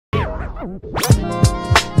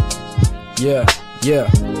Yeah,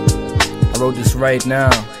 I wrote this right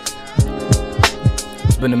now.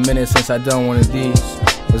 It's been a minute since I done one of these.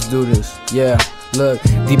 Let's do this, yeah. Look,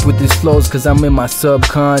 deep with these flows cause I'm in my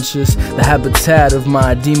subconscious, the habitat of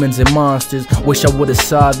my demons and monsters. Wish I would've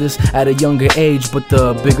saw this at a younger age, but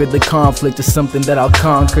the bigger the conflict is something that I'll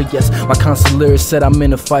conquer. Yes, my consular said I'm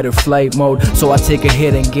in a fight or flight mode, so I take a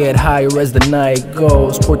hit and get higher as the night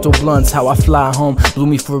goes. Porto Blunt's how I fly home, blew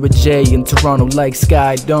me for a J in Toronto like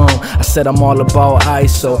Sky Dome. I said I'm all about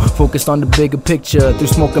ISO, focused on the bigger picture, through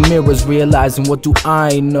smoke and mirrors realizing what do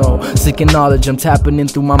I know. Seeking knowledge, I'm tapping in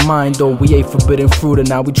through my mind though. We ate forbidden fruit and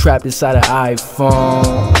now we trapped inside an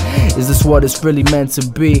iPhone. Is this what it's really meant to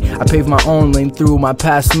be? I paved my own lane through my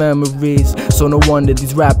past memories, so no wonder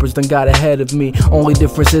these rappers done got ahead of me. Only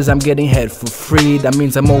difference is I'm getting head for free. That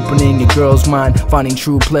means I'm opening a girl's mind, finding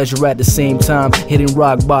true pleasure at the same time. Hitting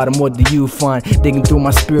rock bottom, what do you find? Digging through my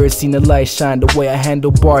spirit, seeing the light shine. The way I handle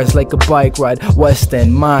bars like a bike ride. West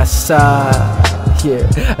End, my side. Yeah,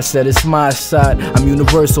 I said it's my side. I'm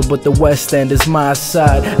universal, but the West End is my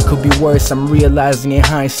side. It could be worse, I'm realizing in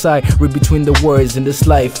hindsight. Read between the words in this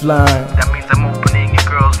lifeline. That means I'm opening your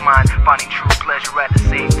girl's mind, finding true pleasure at the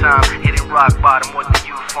same time. Hitting rock bottom, what do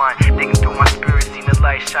you find? Digging through my spirit, seeing the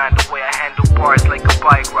light shine. The way I handle bars like a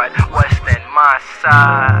bike ride. West End, my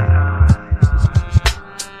side.